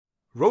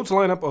Rode's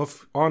lineup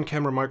of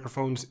on-camera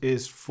microphones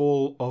is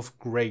full of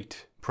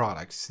great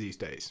products these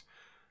days.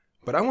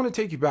 But I want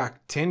to take you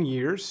back 10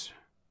 years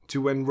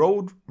to when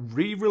Rode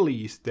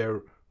re-released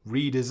their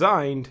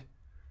redesigned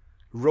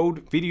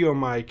Rode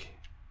Videomic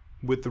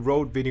with the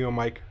Rode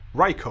Videomic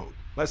Rycote.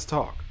 Let's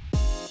talk.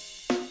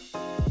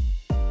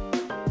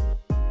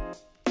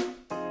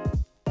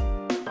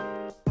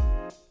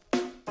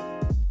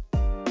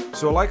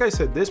 So like I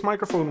said, this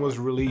microphone was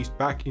released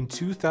back in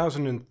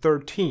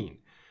 2013.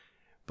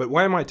 But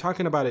why am I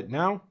talking about it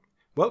now?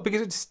 Well,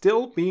 because it's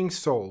still being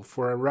sold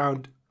for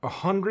around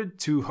 $100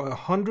 to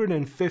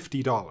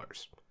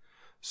 $150.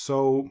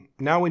 So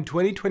now in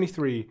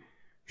 2023,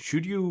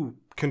 should you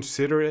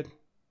consider it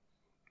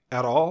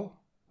at all?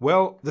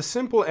 Well, the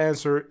simple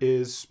answer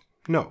is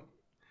no.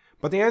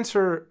 But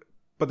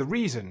the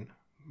reason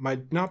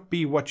might not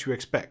be what you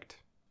expect.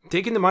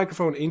 Taking the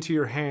microphone into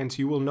your hands,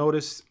 you will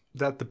notice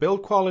that the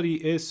build quality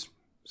is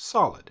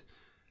solid.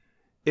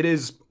 It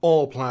is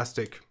all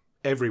plastic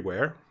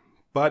everywhere,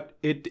 but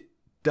it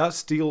does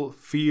still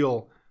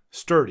feel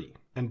sturdy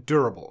and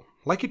durable,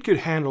 like it could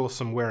handle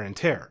some wear and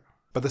tear.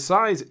 But the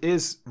size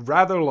is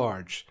rather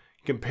large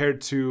compared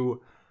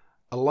to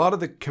a lot of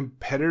the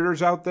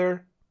competitors out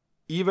there,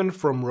 even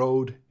from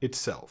Rode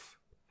itself.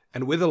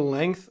 And with a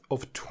length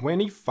of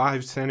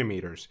 25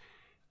 centimeters,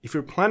 if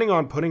you're planning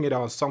on putting it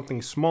on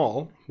something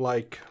small,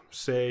 like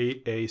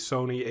say a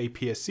Sony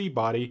APS-C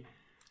body,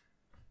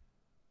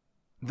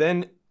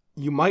 then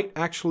you might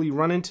actually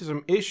run into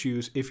some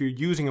issues if you're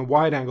using a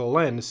wide-angle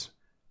lens,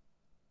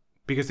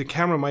 because the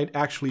camera might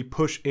actually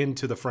push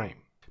into the frame.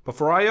 But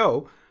for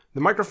I/O,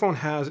 the microphone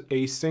has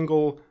a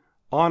single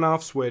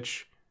on-off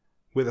switch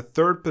with a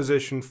third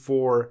position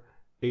for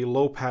a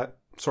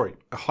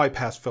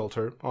high-pass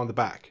filter on the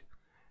back,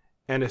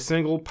 and a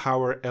single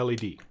power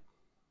LED.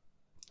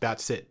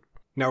 That's it.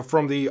 Now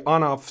from the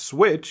on-off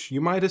switch, you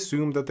might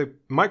assume that the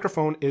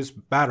microphone is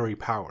battery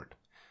powered.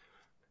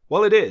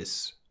 Well, it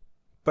is,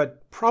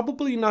 but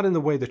probably not in the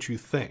way that you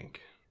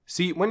think.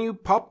 See, when you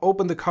pop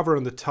open the cover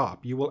on the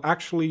top, you will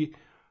actually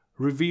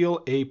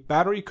reveal a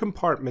battery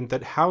compartment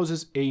that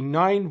houses a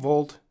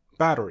 9-volt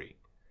battery.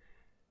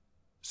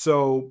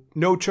 So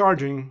no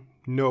charging,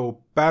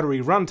 no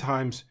battery run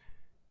times,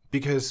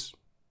 because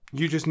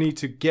you just need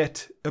to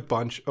get a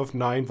bunch of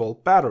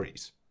 9-volt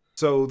batteries.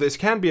 So this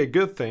can be a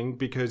good thing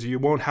because you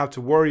won't have to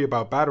worry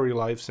about battery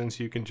life, since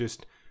you can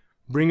just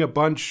bring a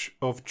bunch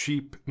of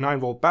cheap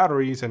 9-volt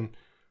batteries and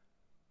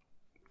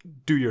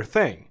do your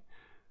thing.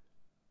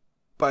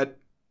 But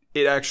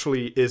it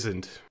actually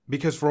isn't.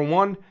 Because for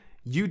one,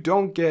 you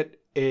don't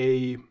get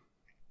a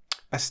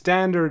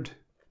standard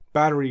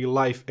battery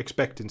life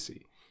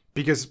expectancy.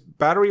 Because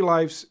battery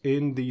lives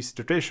in these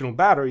traditional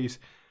batteries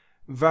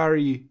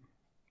vary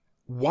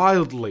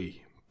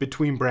wildly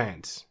between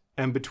brands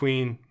and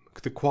between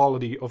the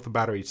quality of the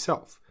battery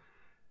itself.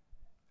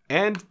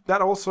 And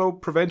that also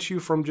prevents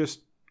you from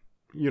just,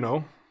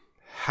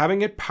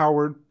 having it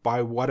powered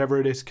by whatever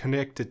it is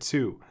connected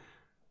to.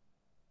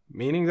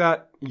 Meaning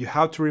that you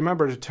have to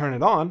remember to turn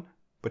it on,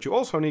 but you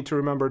also need to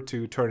remember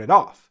to turn it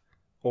off,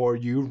 or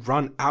you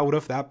run out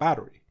of that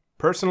battery.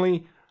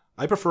 Personally,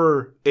 I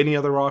prefer any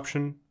other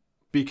option,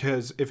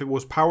 because if it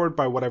was powered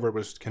by whatever it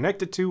was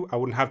connected to, I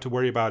wouldn't have to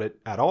worry about it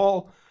at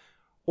all.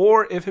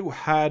 Or if it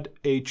had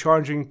a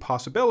charging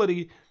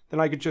possibility, then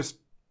I could just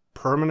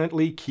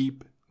permanently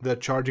keep the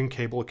charging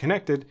cable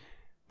connected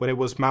when it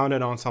was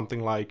mounted on something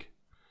like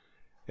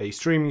a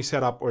streaming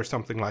setup or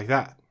something like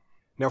that.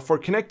 Now for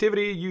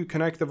connectivity, you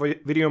connect the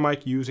video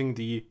mic using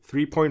the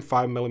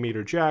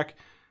 3.5mm jack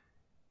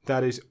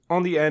that is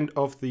on the end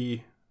of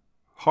the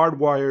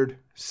hardwired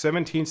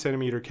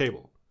 17cm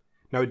cable.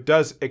 Now it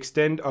does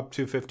extend up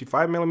to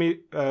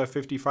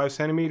 55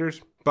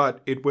 centimeters,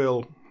 but it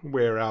will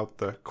wear out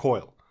the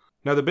coil.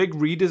 Now the big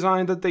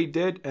redesign that they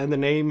did, and the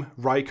name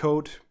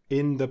Rycote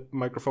in the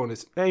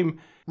microphone's name,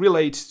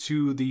 relates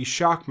to the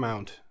shock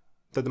mount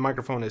that the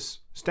microphone is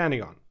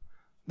standing on.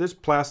 This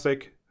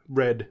plastic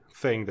red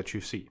thing that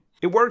you see.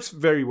 It works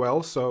very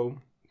well, so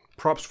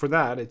props for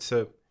that. It's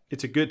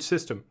a good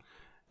system.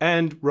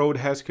 And Rode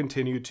has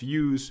continued to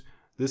use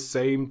this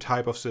same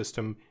type of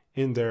system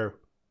in their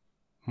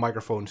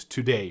microphones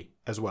today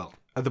as well.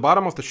 At the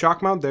bottom of the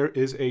shock mount there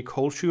is a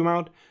cold shoe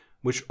mount,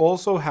 which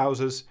also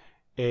houses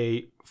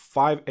a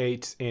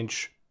 5/8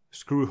 inch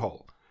screw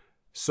hole.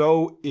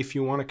 So if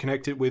you want to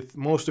connect it with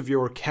most of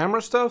your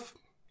camera stuff,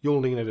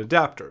 you'll need an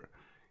adapter.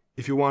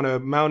 If you want to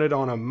mount it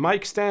on a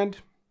mic stand,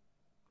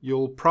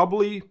 you'll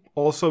probably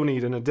also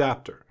need an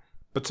adapter.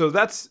 But so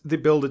that's the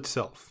build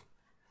itself.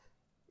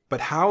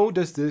 But how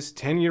does this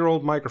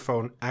 10-year-old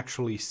microphone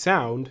actually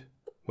sound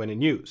when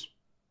in use?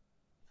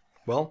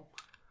 Well,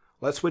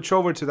 let's switch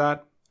over to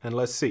that and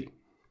let's see.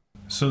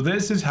 So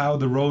this is how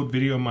the Rode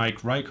Videomic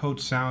Rycote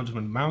sounds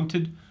when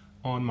mounted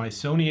on my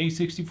Sony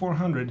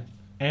a6400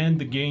 and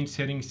the gain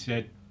setting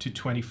set to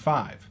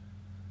 25.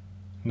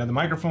 Now the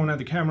microphone and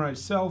the camera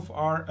itself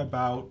are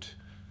about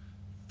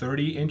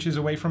 30 inches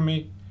away from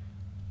me,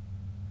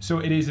 so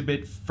it is a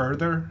bit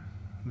further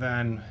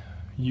than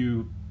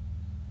you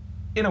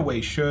in a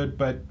way should,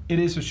 but it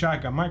is a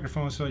shotgun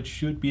microphone, so it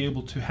should be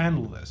able to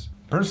handle this.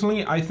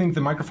 Personally, I think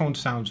the microphone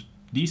sounds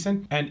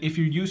decent, and if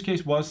your use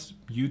case was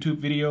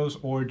YouTube videos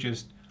or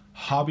just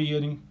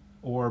hobbying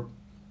or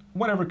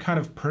whatever kind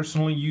of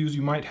personal use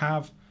you might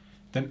have,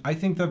 then I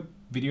think the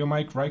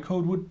Videomic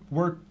Rycote would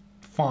work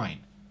fine.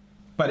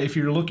 But if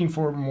you're looking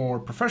for more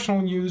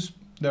professional use,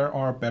 there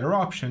are better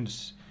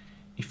options.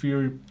 If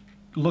you're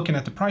looking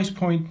at the price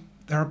point,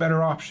 there are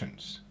better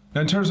options.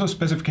 Now in terms of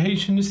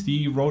specifications,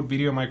 the Rode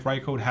Videomic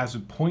Rycote has a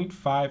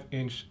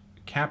 0.5-inch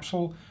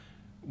capsule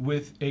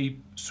with a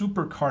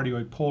super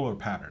cardioid polar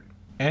pattern.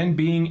 And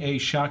being a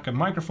shotgun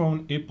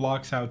microphone, it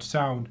blocks out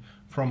sound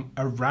from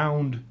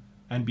around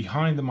and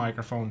behind the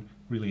microphone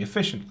really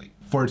efficiently.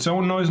 For its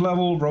own noise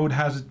level, Rode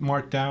has it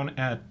marked down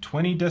at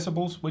 20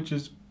 decibels, which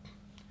is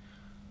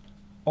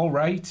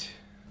alright.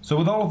 So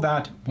with all of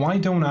that, why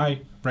don't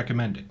I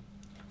recommend it?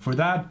 For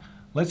that,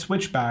 let's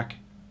switch back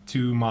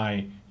to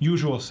my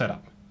usual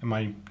setup and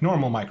my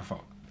normal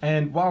microphone.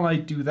 And while I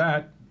do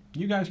that,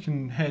 you guys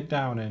can head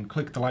down and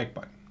click the like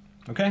button,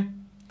 okay?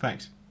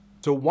 Thanks.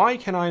 So why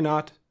can I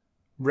not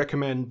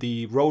recommend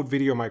the Rode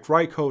Videomic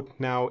Rycote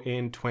now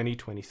in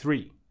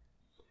 2023?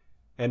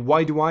 And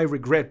why do I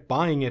regret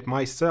buying it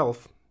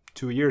myself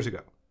 2 years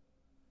ago?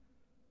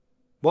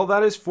 Well,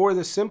 that is for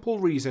the simple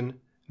reason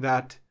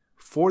that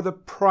for the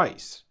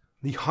price,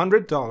 the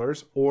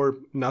 $100, or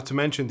not to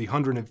mention the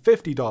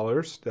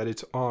 $150 that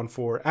it's on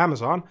for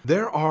Amazon,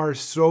 there are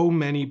so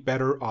many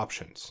better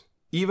options,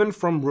 even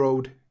from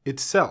Rode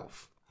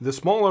itself. The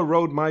smaller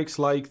Rode mics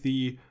like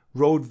the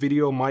Rode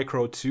Video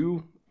Micro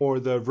 2 or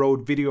the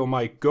Rode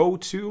Videomic Go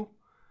 2,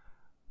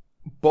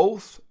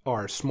 both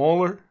are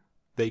smaller,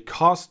 they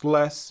cost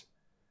less,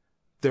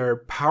 they're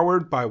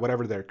powered by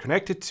whatever they're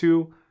connected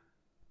to,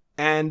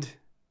 and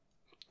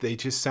they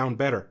just sound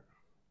better.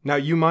 Now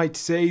you might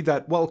say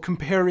that, well,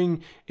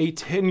 comparing a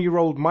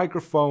 10-year-old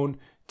microphone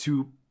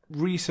to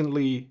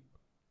fairly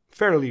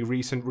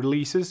recent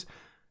releases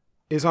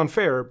is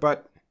unfair,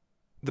 but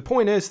the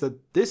point is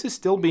that this is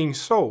still being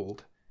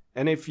sold,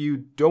 and if you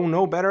don't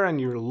know better and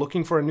you're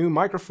looking for a new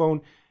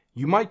microphone,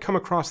 you might come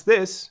across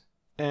this,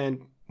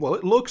 and, well,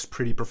 it looks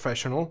pretty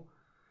professional,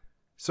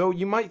 so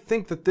you might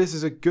think that this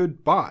is a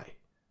good buy.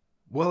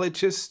 Well, it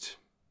just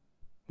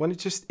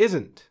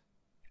isn't.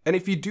 And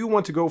if you do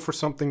want to go for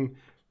something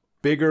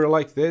bigger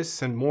like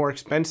this and more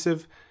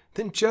expensive,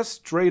 then just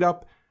straight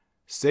up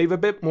save a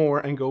bit more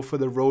and go for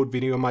the Rode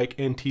Videomic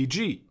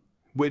NTG,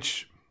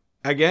 which,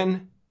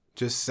 again,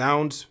 just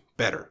sounds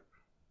better.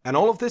 And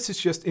all of this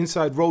is just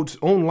inside Rode's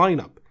own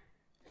lineup.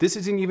 This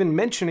isn't even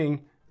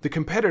mentioning the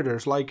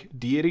competitors like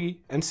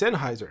Deity and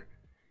Sennheiser.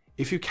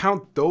 If you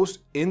count those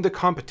in the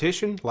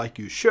competition, like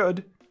you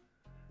should,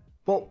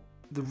 well,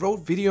 the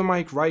Rode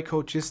Videomic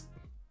Rycote just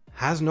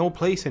has no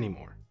place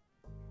anymore.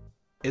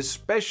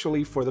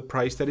 Especially for the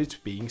price that it's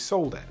being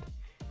sold at.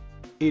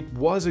 It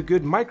was a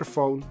good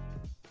microphone,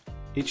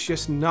 it's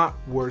just not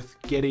worth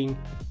getting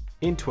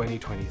in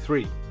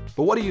 2023.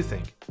 But what do you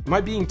think? Am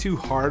I being too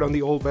hard on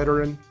the old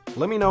veteran?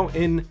 Let me know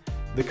in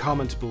the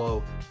comments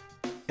below,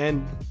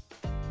 and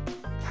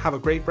have a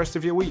great rest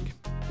of your week.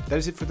 That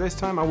is it for this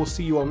time. I will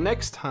see you all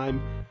next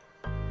time.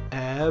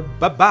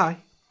 Bye-bye.